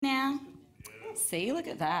Now, see, look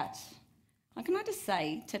at that. Can I just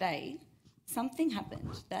say today, something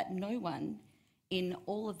happened that no one in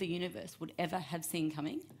all of the universe would ever have seen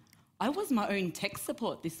coming. I was my own tech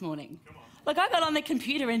support this morning. I got on the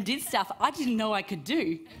computer and did stuff I didn't know I could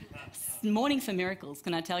do. Morning for miracles,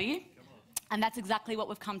 can I tell you? And that's exactly what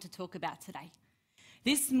we've come to talk about today.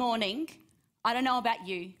 This morning, I don't know about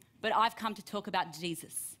you, but I've come to talk about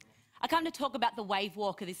Jesus. I come to talk about the wave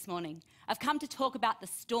walker this morning. I've come to talk about the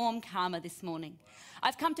storm calmer this morning.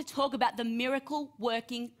 I've come to talk about the miracle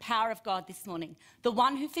working power of God this morning. The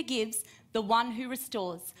one who forgives, the one who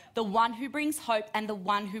restores, the one who brings hope, and the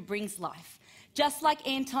one who brings life. Just like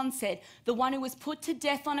Anton said, the one who was put to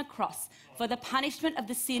death on a cross for the punishment of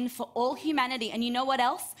the sin for all humanity. And you know what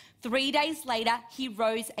else? 3 days later, he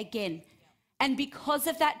rose again. And because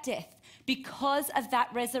of that death, because of that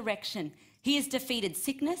resurrection, he has defeated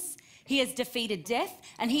sickness, he has defeated death,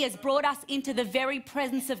 and he has brought us into the very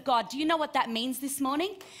presence of God. Do you know what that means this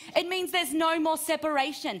morning? It means there's no more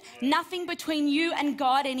separation, nothing between you and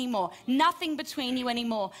God anymore, nothing between you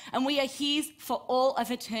anymore. And we are his for all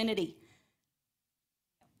of eternity.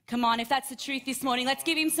 Come on, if that's the truth this morning, let's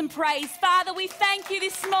give him some praise. Father, we thank you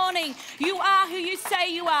this morning. You are who you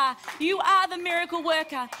say you are. You are the miracle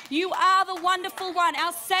worker. You are the wonderful one,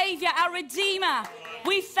 our Savior, our Redeemer.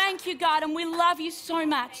 We thank you, God, and we love you so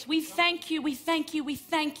much. We thank you, we thank you, we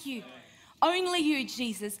thank you. Only you,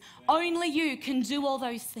 Jesus, only you can do all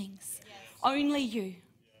those things. Only you.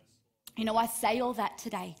 You know, I say all that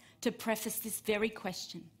today to preface this very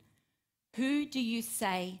question. Who do you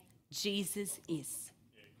say Jesus is?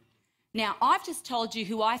 Now, I've just told you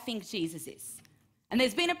who I think Jesus is. And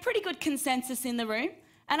there's been a pretty good consensus in the room,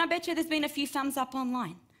 and I bet you there's been a few thumbs up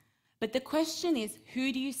online. But the question is,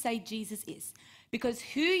 who do you say Jesus is? Because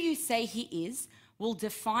who you say he is will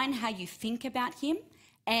define how you think about him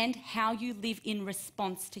and how you live in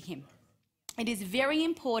response to him. It is very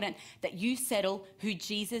important that you settle who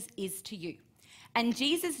Jesus is to you. And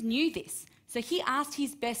Jesus knew this, so he asked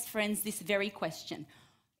his best friends this very question.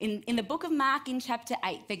 In the book of Mark in chapter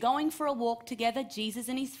 8, they're going for a walk together, Jesus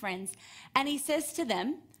and his friends, and he says to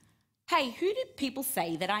them, hey, who do people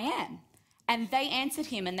say that I am? And they answered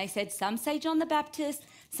him and they said, some say John the Baptist,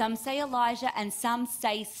 some say Elijah, and some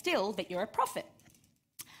say still that you're a prophet.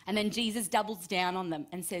 And then Jesus doubles down on them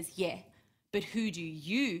and says, yeah, but who do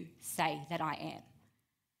you say that I am?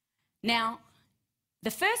 Now, the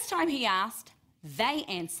first time he asked, they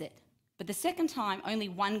answered, but the second time only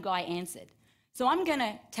one guy answered. So I'm going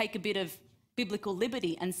to take a bit of biblical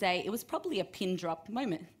liberty and say it was probably a pin drop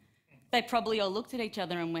moment. They probably all looked at each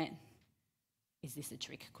other and went, is this a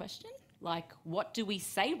trick question? Like, what do we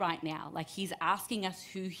say right now? Like, he's asking us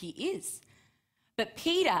who he is. But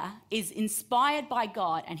Peter is inspired by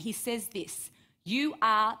God and he says this, you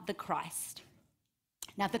are the Christ.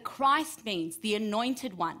 Now, the Christ means the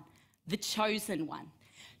anointed one, the chosen one.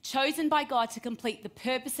 Chosen by God to complete the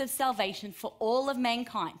purpose of salvation for all of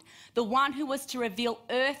mankind, the one who was to reveal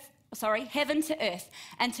heaven to earth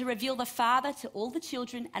and to reveal the Father to all the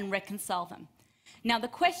children and reconcile them. Now the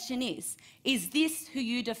question is this who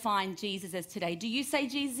you define Jesus as today? Do you say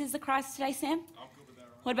Jesus is the Christ today, Sam? I'm good with that.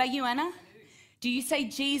 What about you, Anna? Do you say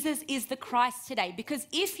Jesus is the Christ today? Because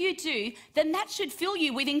if you do, then that should fill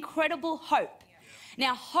you with incredible hope.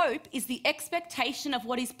 Now, hope is the expectation of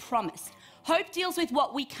what is promised. Hope deals with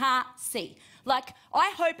what we can't see. Like,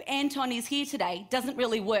 I hope Anton is here today. Doesn't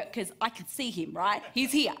really work because I can see him, right?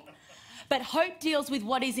 He's here. But hope deals with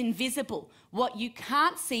what is invisible, what you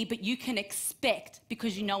can't see but you can expect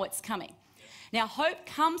because you know it's coming. Now, hope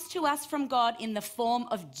comes to us from God in the form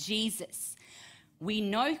of Jesus. We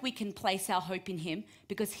know we can place our hope in him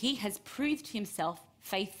because he has proved himself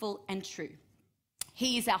faithful and true.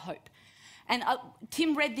 He is our hope. And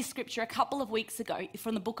Tim read this scripture a couple of weeks ago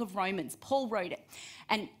from the book of Romans. Paul wrote it.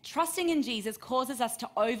 And trusting in Jesus causes us to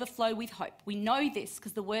overflow with hope. We know this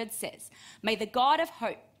because the word says, may the God of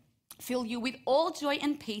hope fill you with all joy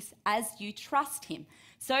and peace as you trust him,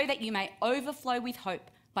 so that you may overflow with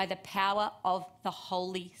hope by the power of the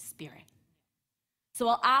Holy Spirit. So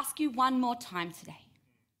I'll ask you one more time today.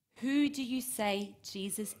 Who do you say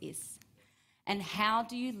Jesus is? And how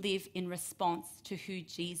do you live in response to who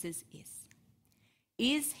Jesus is?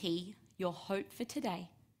 Is he your hope for today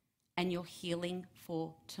and your healing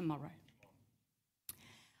for tomorrow?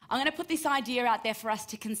 I'm going to put this idea out there for us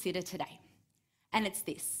to consider today. And it's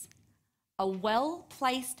this. A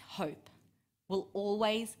well-placed hope will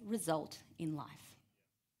always result in life.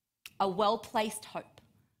 A well-placed hope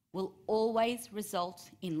will always result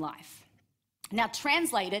in life. Now,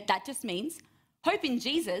 translated, that just means hope in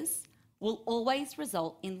Jesus will always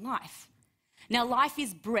result in life. Now, life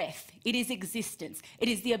is breath. It is existence. It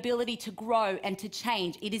is the ability to grow and to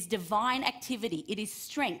change. It is divine activity. It is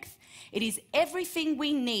strength. It is everything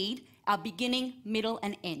we need, our beginning, middle,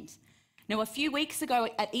 and end. Now, a few weeks ago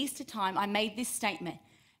at Easter time, I made this statement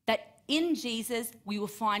that in Jesus, we will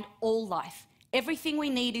find all life. Everything we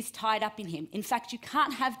need is tied up in him. In fact, you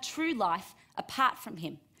can't have true life apart from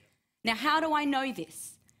him. Now, how do I know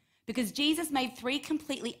this? Because Jesus made 3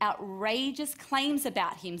 completely outrageous claims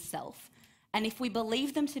about himself. And if we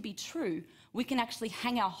believe them to be true, we can actually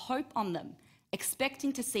hang our hope on them,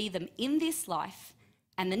 expecting to see them in this life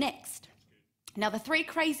and the next. Now, the 3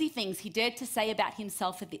 crazy things he dared to say about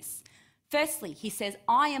himself are this. Firstly, he says,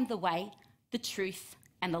 I am the way, the truth,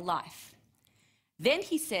 and the life. Then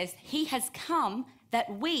he says, he has come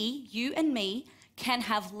that we, you and me, can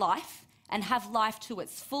have life and have life to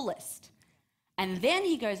its fullest. And then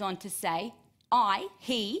he goes on to say, I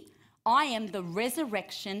am the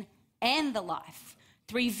resurrection and the life.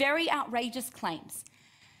 3 very outrageous claims.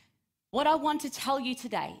 What I want to tell you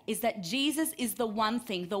today is that Jesus is the one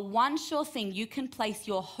thing, the one sure thing you can place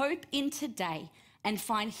your hope in today and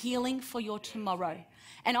find healing for your tomorrow.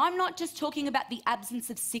 And I'm not just talking about the absence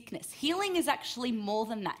of sickness. Healing is actually more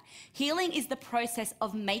than that. Healing is the process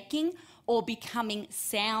of making or becoming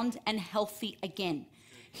sound and healthy again.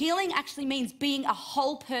 Healing actually means being a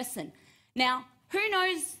whole person. Now, who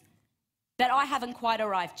knows that I haven't quite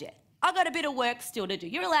arrived yet? I've got a bit of work still to do.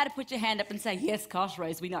 You're allowed to put your hand up and say, yes, gosh,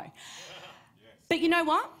 Rose, we know. Yes. But you know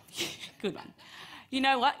what? Good one. You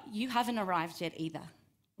know what? You haven't arrived yet either.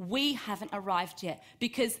 We haven't arrived yet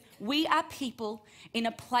because we are people in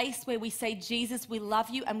a place where we say, Jesus, we love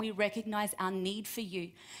you and we recognize our need for you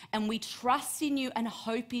and we trust in you and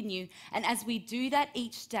hope in you. And as we do that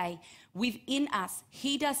each day, within us,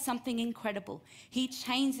 he does something incredible. He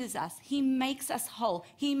changes us. He makes us whole.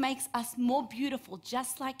 He makes us more beautiful,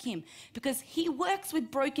 just like him, because he works with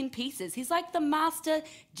broken pieces. He's like the master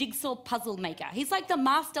jigsaw puzzle maker. He's like the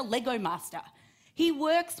master Lego master. He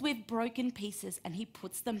works with broken pieces and he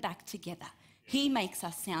puts them back together. He makes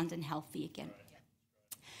us sound and healthy again.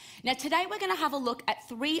 Now, today we're going to have a look at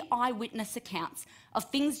 3 eyewitness accounts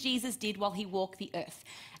of things Jesus did while he walked the earth.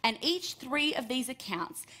 And each 3 of these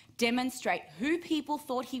accounts demonstrate who people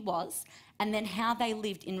thought he was and then how they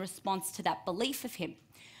lived in response to that belief of him.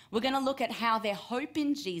 We're going to look at how their hope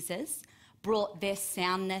in Jesus brought their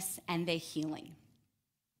soundness and their healing.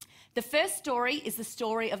 The first story is the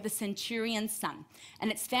story of the centurion's son, and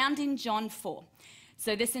it's found in John 4.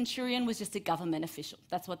 So the centurion was just a government official.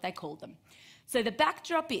 That's what they called them. So the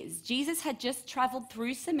backdrop is Jesus had just traveled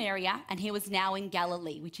through Samaria, and he was now in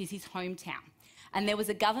Galilee, which is his hometown. And there was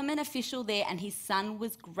a government official there, and his son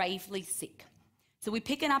was gravely sick. So we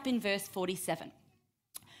pick it up in verse 47.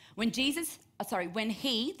 When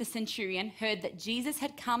he, the centurion, heard that Jesus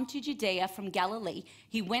had come to Judea from Galilee,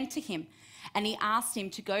 he went to him and he asked him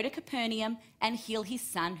to go to Capernaum and heal his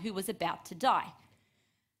son who was about to die.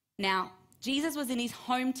 Now, Jesus was in his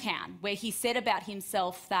hometown where he said about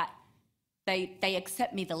himself that they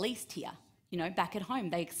accept me the least here. You know, back at home,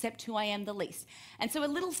 they accept who I am the least. And so a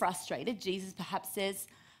little frustrated, Jesus perhaps says,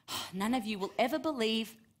 none of you will ever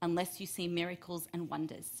believe unless you see miracles and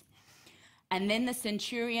wonders. And then the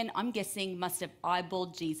centurion, I'm guessing, must have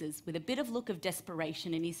eyeballed Jesus with a bit of look of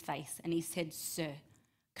desperation in his face. And he said, Sir,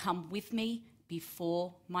 come with me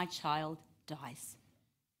before my child dies.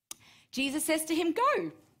 Jesus says to him,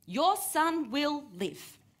 Go, your son will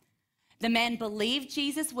live. The man believed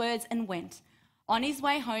Jesus' words and went. On his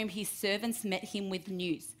way home, his servants met him with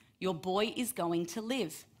news. Your boy is going to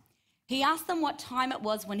live. He asked them what time it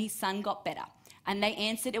was when his son got better. And they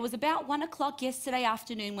answered, it was about 1 o'clock yesterday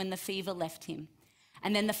afternoon when the fever left him.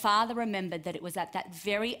 And then the father remembered that it was at that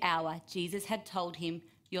very hour Jesus had told him,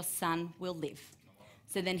 your son will live.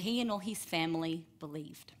 So then he and all his family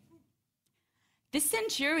believed. This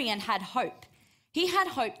centurion had hope. He had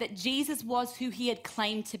hope that Jesus was who he had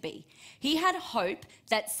claimed to be. He had hope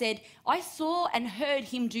that said, I saw and heard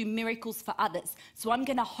him do miracles for others, so I'm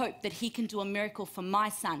going to hope that he can do a miracle for my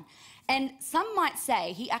son. And some might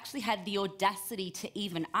say he actually had the audacity to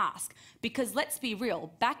even ask, because let's be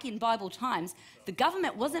real, back in Bible times, the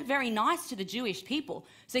government wasn't very nice to the Jewish people.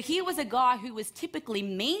 So here was a guy who was typically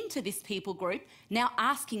mean to this people group, now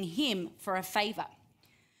asking him for a favor.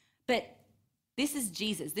 But this is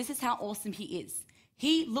Jesus. This is how awesome he is.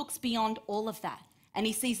 He looks beyond all of that and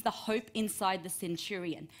he sees the hope inside the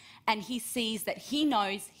centurion, and he sees that he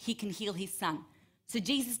knows he can heal his son. So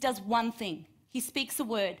Jesus does one thing. He speaks a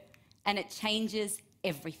word and it changes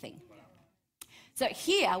everything. So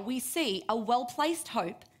here we see a well-placed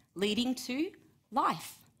hope leading to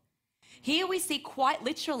life. Here we see quite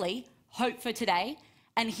literally hope for today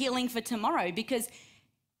and healing for tomorrow, because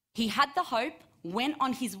he had the hope, went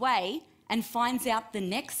on his way, and finds out the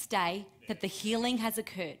next day that the healing has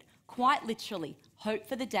occurred. Quite literally, hope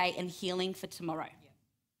for the day and healing for tomorrow.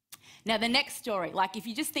 Now, the next story, like if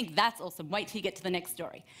you just think that's awesome, wait till you get to the next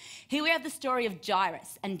story. Here we have the story of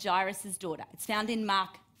Jairus and Jairus' daughter. It's found in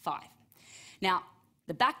Mark 5. Now,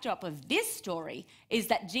 the backdrop of this story is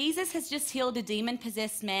that Jesus has just healed a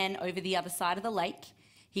demon-possessed man over the other side of the lake.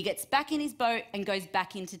 He gets back in his boat and goes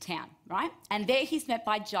back into town, right? And there he's met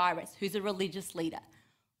by Jairus, who's a religious leader.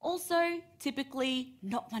 Also, typically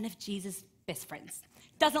not one of Jesus' best friends.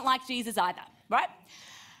 Doesn't like Jesus either, right?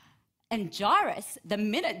 And Jairus, the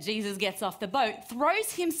minute Jesus gets off the boat,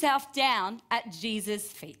 throws himself down at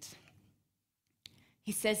Jesus' feet.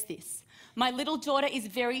 He says this, "My little daughter is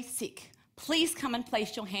very sick. Please come and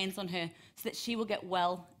place your hands on her so that she will get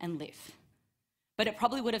well and live." But it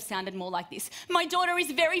probably would have sounded more like this. "My daughter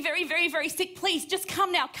is very, very, very, very sick. Please, just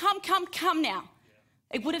come now. Come now."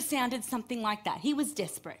 It would have sounded something like that. He was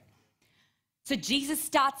desperate. So Jesus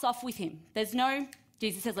starts off with him.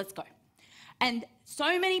 Jesus says, "Let's go." And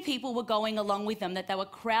so many people were going along with them that they were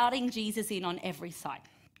crowding Jesus in on every side.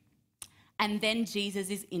 And then Jesus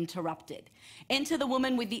is interrupted. Enter the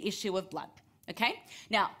woman with the issue of blood, okay?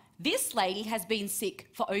 Now, this lady has been sick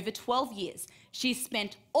for over 12 years. She's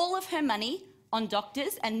spent all of her money on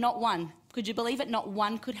doctors and not one, could you believe it? Not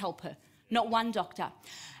one could help her, not one doctor.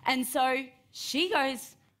 And so she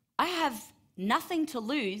goes, "I have nothing to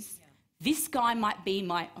lose. This guy might be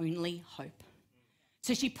my only hope."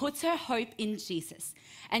 So she puts her hope in Jesus.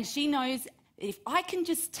 And she knows, if I can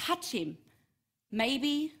just touch him,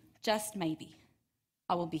 maybe, just maybe,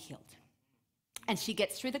 I will be healed. And she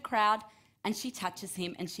gets through the crowd and she touches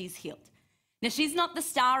him and she's healed. Now, she's not the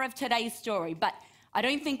star of today's story, but I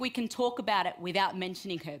don't think we can talk about it without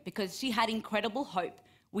mentioning her, because she had incredible hope,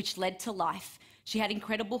 which led to life. She had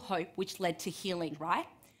incredible hope, which led to healing, right?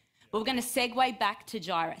 But we're going to segue back to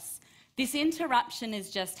Jairus. This interruption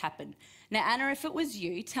has just happened. Now, Anna, if it was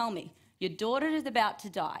you, tell me, your daughter is about to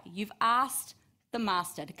die. You've asked the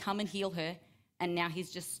master to come and heal her, and now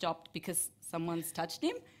he's just stopped because someone's touched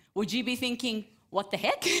him. Would you be thinking, what the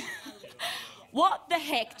heck? What the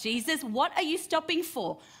heck, Jesus? What are you stopping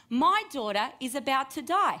for? My daughter is about to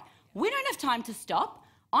die. We don't have time to stop.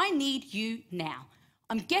 I need you now.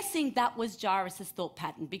 I'm guessing that was Jairus' thought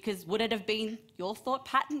pattern, because would it have been your thought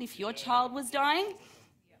pattern if your child was dying?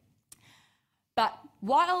 But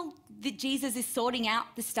while Jesus is sorting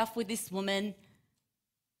out the stuff with this woman,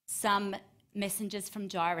 some messengers from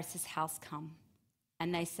Jairus' house come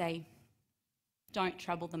and they say, "Don't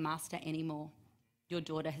trouble the master anymore. Your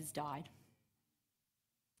daughter has died."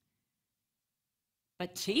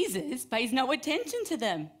 But Jesus pays no attention to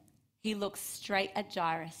them. He looks straight at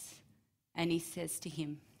Jairus and he says to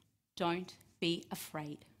him, "Don't be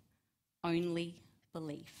afraid, only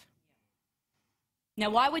believe." Now,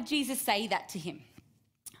 why would Jesus say that to him?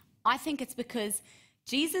 I think it's because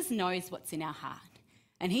Jesus knows what's in our heart,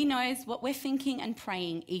 and he knows what we're thinking and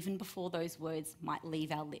praying even before those words might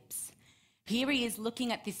leave our lips. Here he is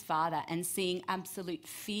looking at this father and seeing absolute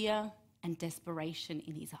fear and desperation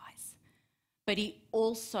in his eyes. But he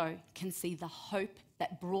also can see the hope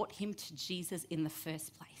that brought him to Jesus in the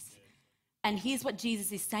first place. And here's what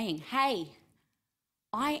Jesus is saying: "Hey,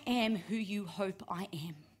 I am who you hope I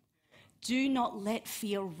am. Do not let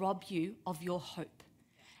fear rob you of your hope."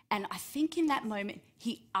 And I think in that moment,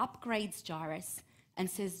 he upgrades Jairus and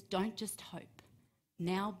says, "Don't just hope,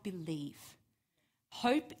 now believe."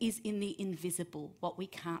 Hope is in the invisible, what we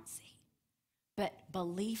can't see. But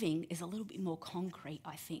believing is a little bit more concrete,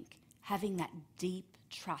 I think. Having that deep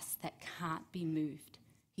trust that can't be moved.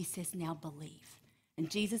 He says, "Now believe." And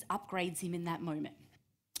Jesus upgrades him in that moment.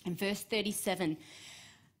 In verse 37,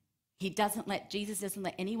 Jesus doesn't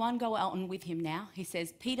let anyone go on with him now. He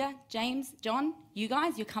says, "Peter, James, John, you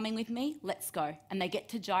guys, you're coming with me? Let's go." And they get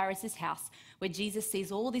to Jairus' house, where Jesus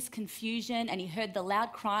sees all this confusion and he heard the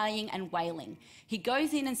loud crying and wailing. He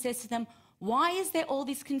goes in and says to them, "Why is there all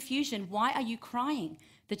this confusion? Why are you crying?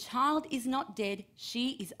 The child is not dead,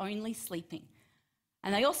 she is only sleeping."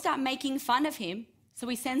 And they all start making fun of him, so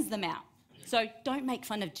he sends them out. So don't make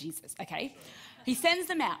fun of Jesus, okay? He sends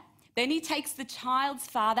them out. Then he takes the child's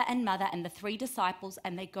father and mother and the 3 disciples,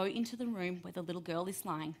 and they go into the room where the little girl is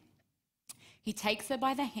lying. He takes her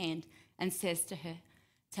by the hand and says to her,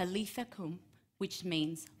 "Talitha cum," which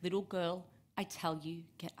means, "Little girl, I tell you,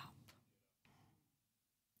 get up."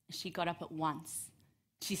 She got up at once.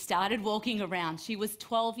 She started walking around. She was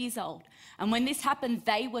 12 years old. And when this happened,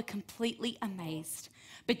 they were completely amazed.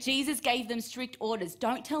 But Jesus gave them strict orders.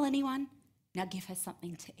 "Don't tell anyone. Now give her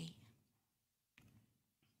something to eat."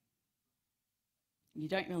 You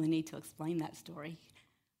don't really need to explain that story.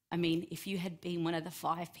 I mean, if you had been one of the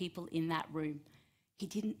 5 people in that room, he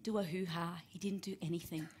didn't do a hoo-ha. He didn't do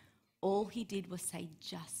anything. All he did was say,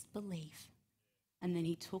 just believe. And then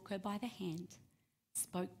he took her by the hand,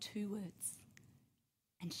 spoke 2 words,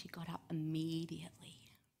 and she got up immediately.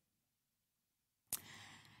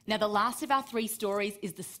 Now, the last of our 3 stories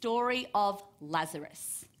is the story of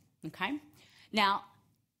Lazarus, okay? Now,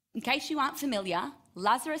 in case you aren't familiar,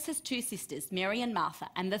 Lazarus has 2 sisters, Mary and Martha,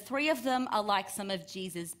 and the 3 of them are like some of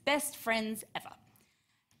Jesus' best friends ever.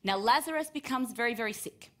 Now, Lazarus becomes very, very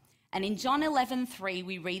sick. And in John 11:3,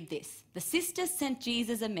 we read this. The sisters sent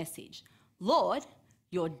Jesus a message. Lord,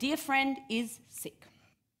 your dear friend is sick.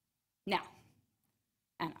 Now,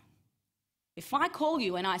 Anna, if I call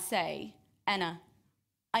you and I say, Anna,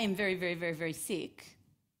 I am very, very, very, very sick,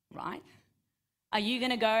 right? Are you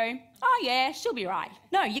going to go, oh yeah, she'll be right?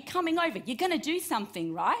 No, you're coming over. You're going to do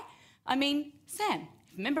something, right? I mean, Sam,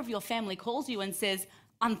 if a member of your family calls you and says,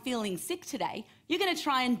 I'm feeling sick today, you're going to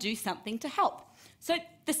try and do something to help. So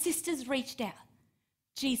the sisters reached out.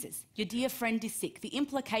 Jesus, your dear friend is sick. The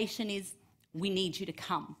implication is we need you to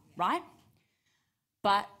come, right?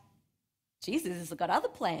 But Jesus has got other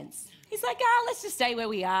plans. He's like, let's just stay where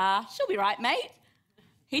we are. She'll be right, mate.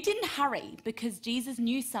 He didn't hurry because Jesus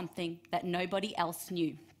knew something that nobody else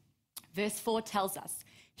knew. Verse 4 tells us,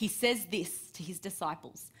 he says this to his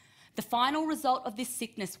disciples. The final result of this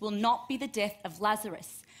sickness will not be the death of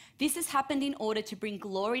Lazarus. This has happened in order to bring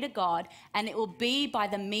glory to God, and it will be by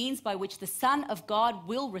the means by which the Son of God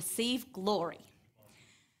will receive glory.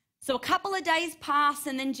 So a couple of days pass,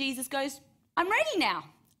 and then Jesus goes, I'm ready now.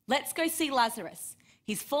 Let's go see Lazarus.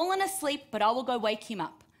 He's fallen asleep, but I will go wake him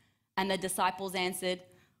up. And the disciples answered,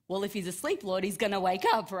 well, if he's asleep, Lord, he's going to wake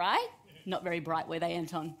up, right? Not very bright, were they,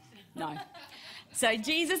 Anton? No. So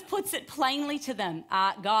Jesus puts it plainly to them,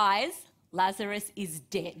 guys, Lazarus is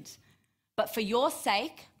dead. But for your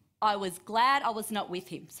sake, I was glad I was not with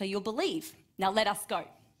him, so you'll believe. Now let us go.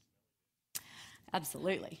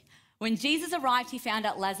 Absolutely. When Jesus arrived, he found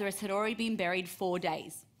out Lazarus had already been buried 4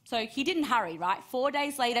 days. So he didn't hurry, right? 4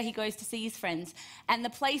 days later, he goes to see his friends, and the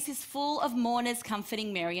place is full of mourners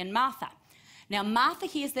comforting Mary and Martha. Now, Martha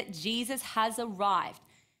hears that Jesus has arrived.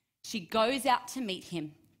 She goes out to meet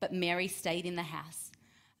him, but Mary stayed in the house.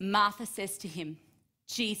 Martha says to him,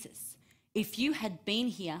 Jesus, if you had been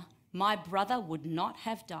here, my brother would not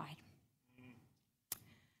have died.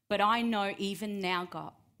 But I know even now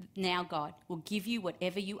God will give you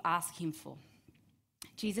whatever you ask him for.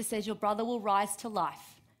 Jesus says, your brother will rise to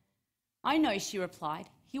life. I know, she replied.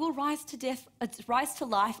 He will rise to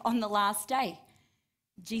life on the last day.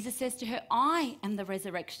 Jesus says to her, I am the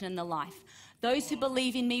resurrection and the life. Those who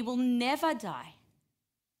believe in me will never die.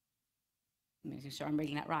 Make sure I'm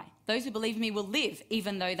reading that right. Those who believe in me will live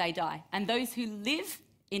even though they die. And those who live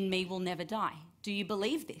in me will never die. Do you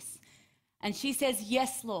believe this? And she says,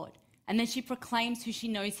 yes, Lord. And then she proclaims who she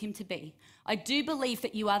knows him to be. I do believe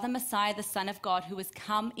that you are the Messiah, the Son of God, who has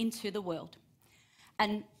come into the world.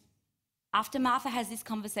 And after Martha has this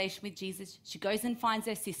conversation with Jesus, she goes and finds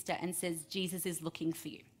her sister and says, Jesus is looking for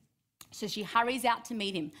you. So she hurries out to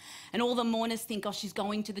meet him. And all the mourners think, oh, she's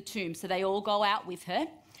going to the tomb. So they all go out with her.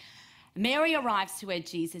 Mary arrives to where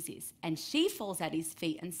Jesus is, and she falls at his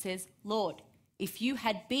feet and says, Lord, if you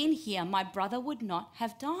had been here, my brother would not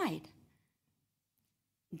have died.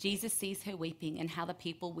 Jesus sees her weeping and how the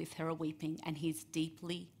people with her are weeping, and he's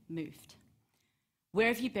deeply moved. Where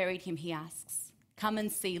have you buried him, he asks. Come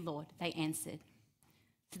and see, Lord, they answered.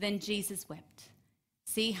 So then Jesus wept.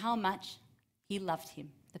 See how much he loved him,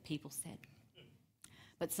 the people said.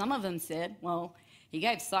 But some of them said, well, he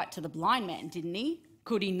gave sight to the blind man, didn't he?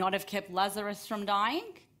 Could he not have kept Lazarus from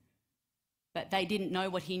dying? But they didn't know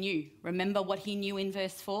what he knew. Remember what he knew in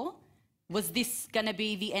verse 4? Was this going to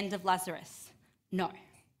be the end of Lazarus? No.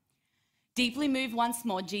 Deeply moved once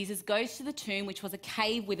more, Jesus goes to the tomb, which was a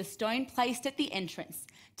cave with a stone placed at the entrance.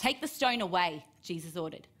 Take the stone away, Jesus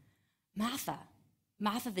ordered. Martha,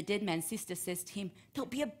 the dead man's sister, says to him, there'll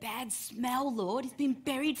be a bad smell, Lord. He's been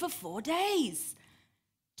buried for 4 days.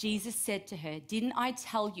 Jesus said to her, didn't I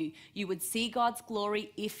tell you you would see God's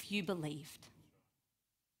glory if you believed?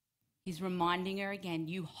 He's reminding her again,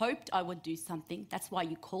 you hoped I would do something. That's why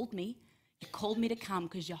you called me. You called me to come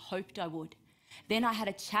because you hoped I would. Then I had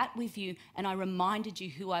a chat with you and I reminded you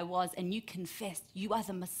who I was, and you confessed you are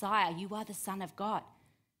the Messiah, you are the Son of God.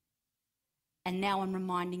 And now I'm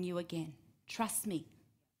reminding you again, trust me,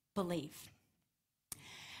 believe.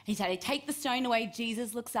 He said, take the stone away.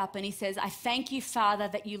 Jesus looks up and he says, I thank you, Father,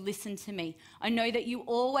 that you listen to me. I know that you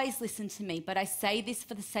always listen to me, but I say this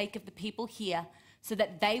for the sake of the people here so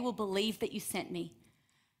that they will believe that you sent me.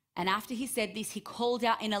 And after he said this, he called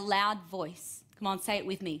out in a loud voice. Come on, say it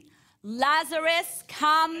with me. Lazarus,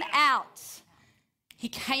 come out. He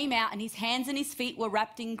came out and his hands and his feet were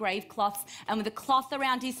wrapped in grave cloths, and with a cloth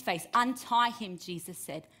around his face. Untie him, Jesus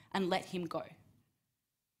said, and let him go.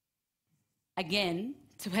 Again,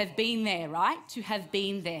 to have been there, right? To have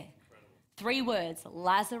been there. 3 words,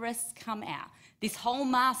 Lazarus, come out. This whole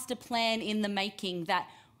master plan in the making that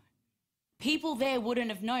people there wouldn't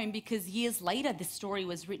have known, because years later the story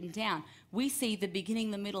was written down. We see the beginning,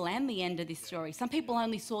 the middle, and the end of this story. Some people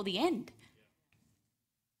only saw the end.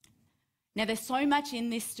 Now, there's so much in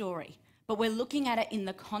this story, but we're looking at it in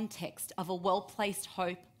the context of a well-placed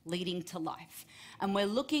hope leading to life. And we're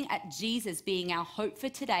looking at Jesus being our hope for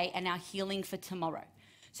today and our healing for tomorrow.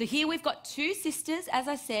 So here we've got 2 sisters, as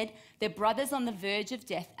I said, they're brothers on the verge of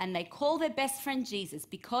death, and they call their best friend Jesus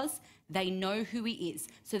because they know who he is.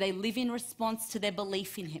 So they live in response to their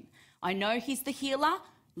belief in him. I know he's the healer,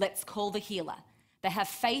 let's call the healer. They have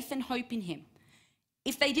faith and hope in him.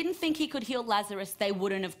 If they didn't think he could heal Lazarus, they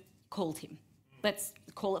wouldn't have called him. Let's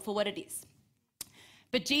call it for what it is.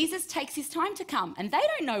 But Jesus takes his time to come, and they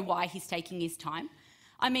don't know why he's taking his time.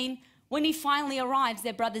 I mean, when he finally arrives,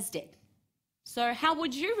 their brother's dead. So how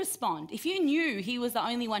would you respond? If you knew he was the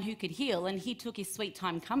only one who could heal and he took his sweet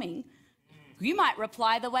time coming, you might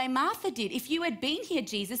reply the way Martha did. If you had been here,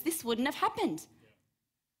 Jesus, this wouldn't have happened.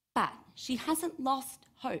 But she hasn't lost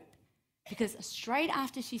hope, because straight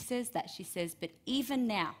after she says that, she says, but even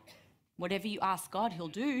now, whatever you ask God, he'll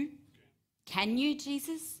do. Can you,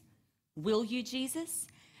 Jesus? Will you, Jesus?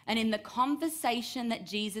 And in the conversation that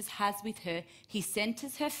Jesus has with her, he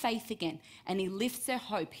centers her faith again and he lifts her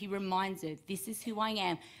hope. He reminds her, this is who I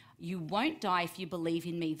am. You won't die if you believe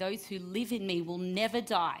in me. Those who live in me will never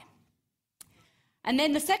die. And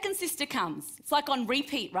then the second sister comes. It's like on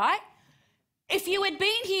repeat, right? If you had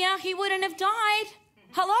been here, he wouldn't have died.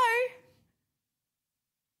 Hello?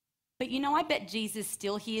 But you know, I bet Jesus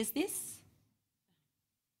still hears this.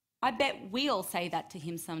 I bet we all say that to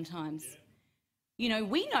him sometimes. Yeah. You know,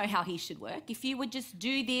 we know how he should work. If you would just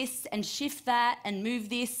do this and shift that and move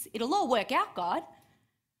this, it'll all work out, God.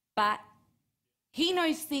 But he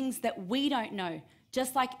knows things that we don't know,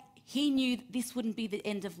 just like he knew this wouldn't be the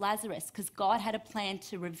end of Lazarus, because God had a plan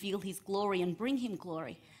to reveal his glory and bring him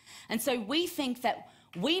glory. And so we think that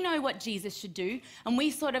we know what Jesus should do, and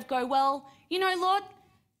we sort of go, well, you know, Lord,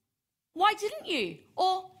 why didn't you?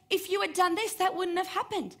 Or if you had done this, that wouldn't have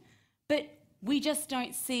happened. But we just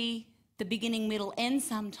don't see the beginning, middle, end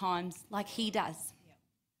sometimes like he does. Yep.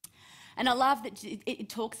 And I love that it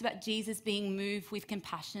talks about Jesus being moved with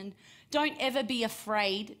compassion. Don't ever be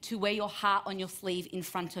afraid to wear your heart on your sleeve in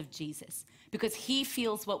front of Jesus, because he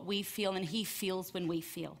feels what we feel and he feels when we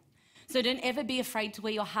feel. So don't ever be afraid to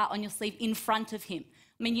wear your heart on your sleeve in front of him.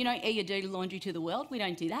 I mean, you don't air your dirty laundry to the world. We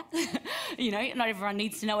don't do that. You know, not everyone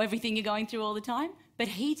needs to know everything you're going through all the time, but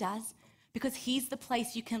he does, because he's the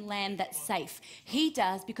place you can land that's safe. He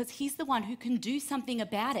does, because he's the one who can do something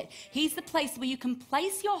about it. He's the place where you can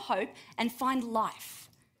place your hope and find life.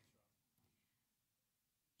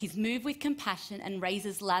 He's moved with compassion and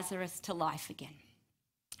raises Lazarus to life again.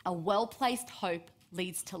 A well-placed hope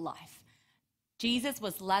leads to life. Jesus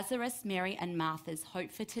was Lazarus, Mary, and Martha's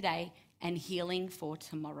hope for today and healing for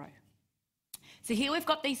tomorrow. So here we've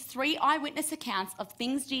got these 3 eyewitness accounts of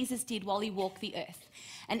things Jesus did while he walked the earth.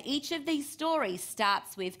 And each of these stories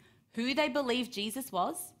starts with who they believe Jesus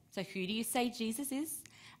was. So who do you say Jesus is?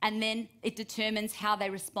 And then it determines how they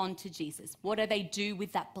respond to Jesus. What do they do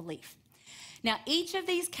with that belief? Now, each of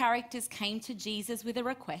these characters came to Jesus with a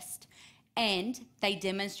request, and they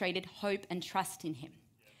demonstrated hope and trust in him.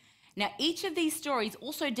 Now, each of these stories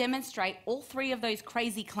also demonstrate all 3 of those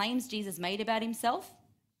crazy claims Jesus made about himself.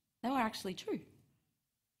 They were actually true.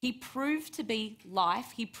 He proved to be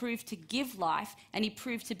life, he proved to give life, and he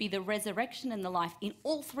proved to be the resurrection and the life in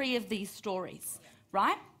all 3 of these stories,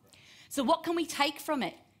 right? So what can we take from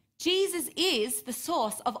it? Jesus is the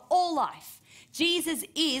source of all life. Jesus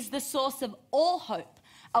is the source of all hope.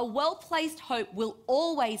 A well-placed hope will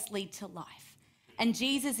always lead to life. And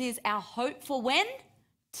Jesus is our hope for when?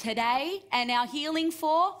 Today, and our healing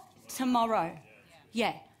for tomorrow.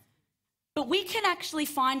 Yeah. But we can actually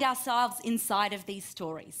find ourselves inside of these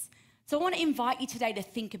stories. So I want to invite you today to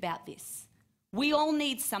think about this. We all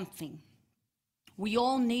need something. We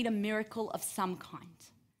all need a miracle of some kind.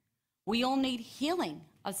 We all need healing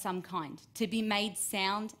of some kind to be made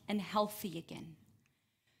sound and healthy again.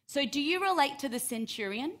 So do you relate to the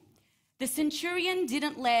centurion? The centurion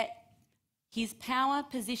didn't let his power,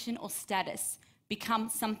 position, or status become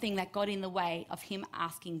something that got in the way of him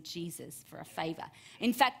asking Jesus for a favor.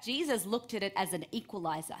 In fact, Jesus looked at it as an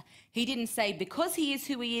equalizer. He didn't say, because he is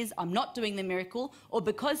who he is, I'm not doing the miracle, or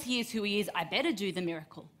because he is who he is, I better do the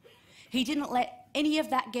miracle. He didn't let any of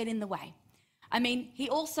that get in the way. I mean,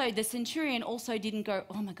 the centurion also didn't go,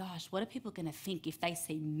 oh my gosh, what are people going to think if they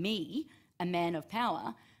see me, a man of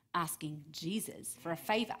power, asking Jesus for a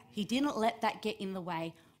favor? He didn't let that get in the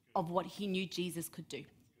way of what he knew Jesus could do.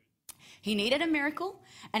 He needed a miracle,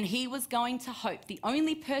 and he was going to hope the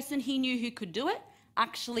only person he knew who could do it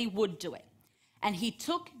actually would do it. And he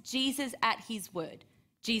took Jesus at his word.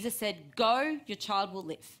 Jesus said, go, your child will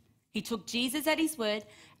live. He took Jesus at his word,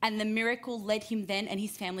 and the miracle led him then and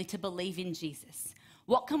his family to believe in Jesus.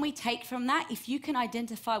 What can we take from that? If you can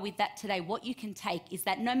identify with that today, what you can take is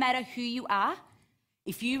that no matter who you are,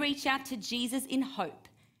 if you reach out to Jesus in hope,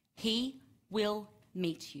 he will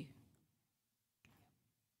meet you.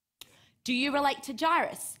 Do you relate to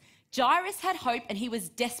Jairus? Jairus had hope and he was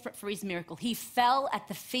desperate for his miracle. He fell at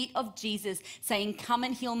the feet of Jesus saying, come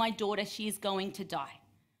and heal my daughter, she is going to die.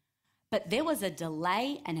 But there was a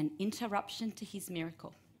delay and an interruption to his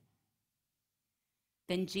miracle.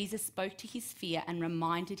 Then Jesus spoke to his fear and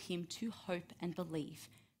reminded him to hope and believe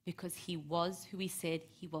because he was who he said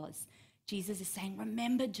he was. Jesus is saying,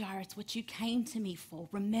 remember, Jairus, what you came to me for.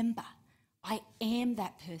 Remember, I am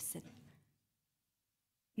that person.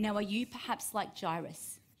 Now, are you perhaps like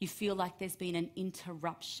Jairus? You feel like there's been an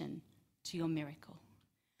interruption to your miracle.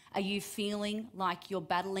 Are you feeling like you're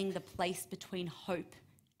battling the place between hope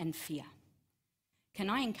and fear? Can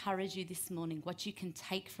I encourage you this morning, what you can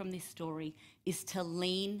take from this story is to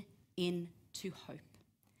lean into hope.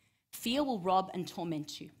 Fear will rob and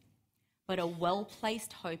torment you, but a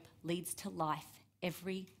well-placed hope leads to life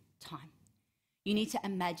every time. You need to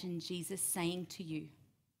imagine Jesus saying to you,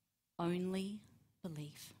 only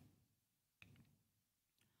believe.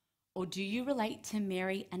 Or do you relate to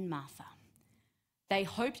Mary and Martha? They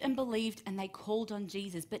hoped and believed and they called on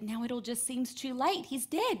Jesus, but now it all just seems too late. He's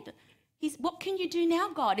dead. What can you do now,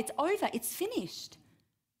 God? It's over. It's finished.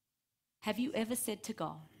 Have you ever said to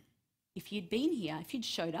God, if you'd been here, if you'd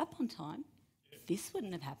showed up on time, this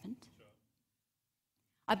wouldn't have happened?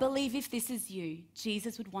 I believe if this is you,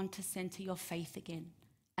 Jesus would want to center your faith again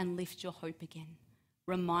and lift your hope again,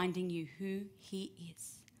 reminding you who he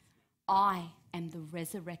is. I am the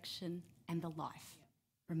resurrection and the life.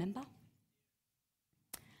 Remember?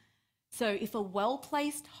 So if a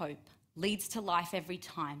well-placed hope leads to life every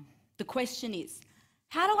time, the question is,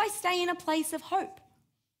 how do I stay in a place of hope?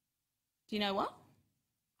 Do you know what?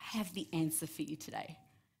 I have the answer for you today.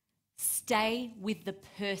 Stay with the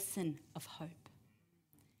person of hope.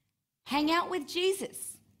 Hang out with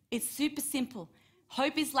Jesus. It's super simple.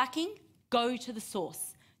 Hope is lacking, go to the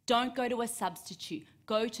source. Don't go to a substitute.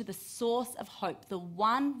 Go to the source of hope, the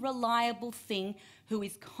one reliable thing who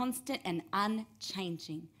is constant and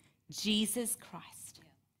unchanging, Jesus Christ.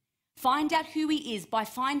 Find out who he is by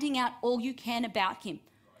finding out all you can about him.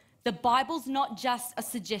 The Bible's not just a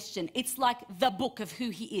suggestion. It's like the book of who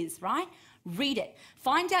he is, right? Read it.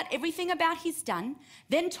 Find out everything about he's done.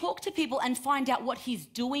 Then talk to people and find out what he's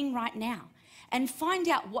doing right now. And find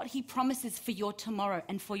out what he promises for your tomorrow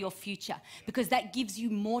and for your future, because that gives you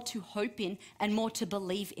more to hope in and more to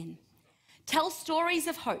believe in. Tell stories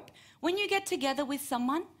of hope. When you get together with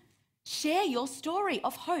someone, share your story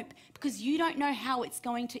of hope, because you don't know how it's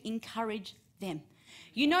going to encourage them.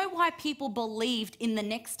 You know why people believed in the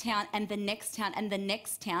next town and the next town and the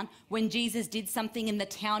next town when Jesus did something in the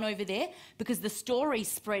town over there? Because the story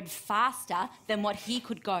spread faster than what he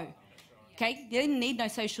could go. Okay? They didn't need no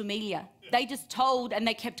social media. They just told and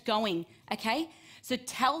they kept going. Okay? So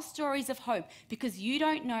tell stories of hope, because you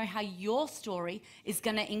don't know how your story is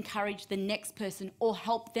going to encourage the next person or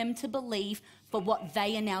help them to believe for what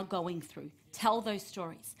they are now going through. Tell those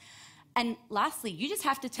stories. And lastly, you just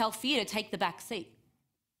have to tell fear to take the back seat.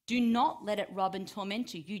 Do not let it rob and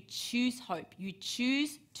torment you. You choose hope. You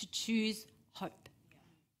choose to choose hope.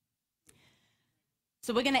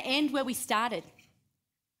 So we're going to end where we started.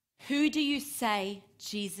 Who do you say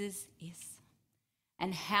Jesus is?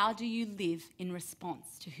 And how do you live in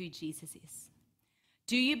response to who Jesus is?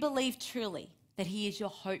 Do you believe truly that he is your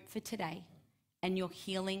hope for today and your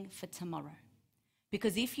healing for tomorrow?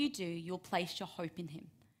 Because if you do, you'll place your hope in him.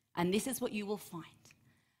 And this is what you will find,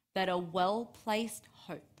 that a well-placed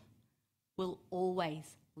hope will always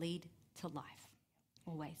lead to life.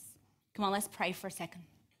 Always. Come on, let's pray for a second.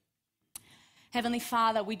 Heavenly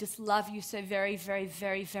Father, we just love you so very, very,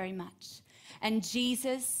 very, very much. And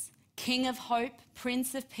Jesus, King of hope,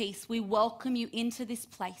 Prince of peace, we welcome you into this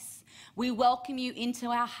place. We welcome you into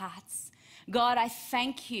our hearts. God, I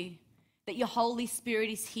thank you that your Holy Spirit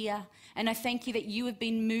is here. And I thank you that you have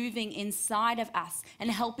been moving inside of us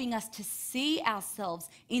and helping us to see ourselves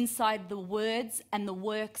inside the words and the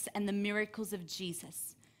works and the miracles of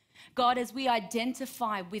Jesus. God, as we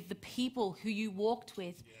identify with the people who you walked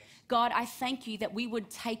with, God, I thank you that we would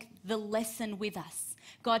take the lesson with us.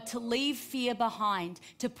 God, to leave fear behind,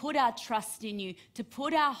 to put our trust in you, to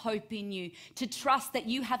put our hope in you, to trust that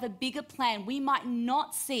you have a bigger plan. We might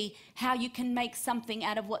not see how you can make something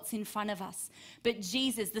out of what's in front of us. But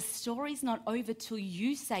Jesus, the story's not over till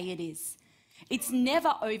you say it is. It's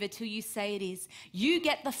never over till you say it is. You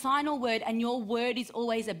get the final word, and your word is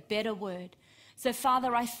always a better word. So,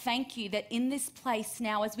 Father, I thank you that in this place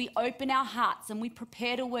now, as we open our hearts and we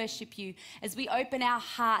prepare to worship you, as we open our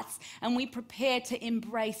hearts and we prepare to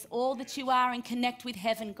embrace all that you are and connect with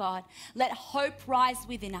heaven, God, let hope rise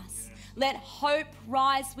within us. Let hope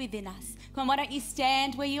rise within us. Come on, why don't you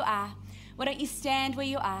stand where you are? Why don't you stand where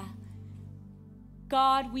you are?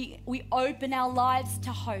 God, we open our lives to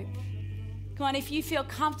hope. Come on, if you feel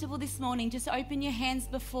comfortable this morning, just open your hands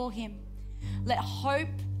before him. Let hope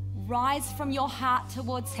rise from your heart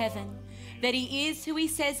towards heaven, that he is who he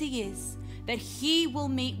says he is, that he will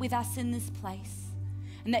meet with us in this place,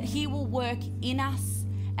 and that he will work in us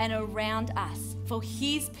and around us for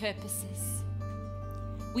his purposes.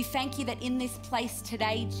 We thank you that in this place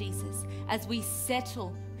today, Jesus, as we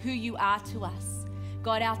settle who you are to us,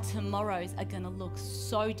 God, our tomorrows are going to look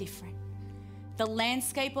so different. The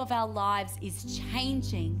landscape of our lives is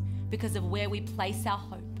changing because of where we place our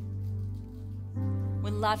hope. We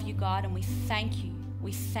love you, God, and we thank you.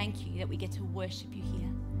 We thank you that we get to worship you here.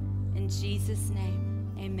 In Jesus'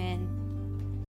 name, amen.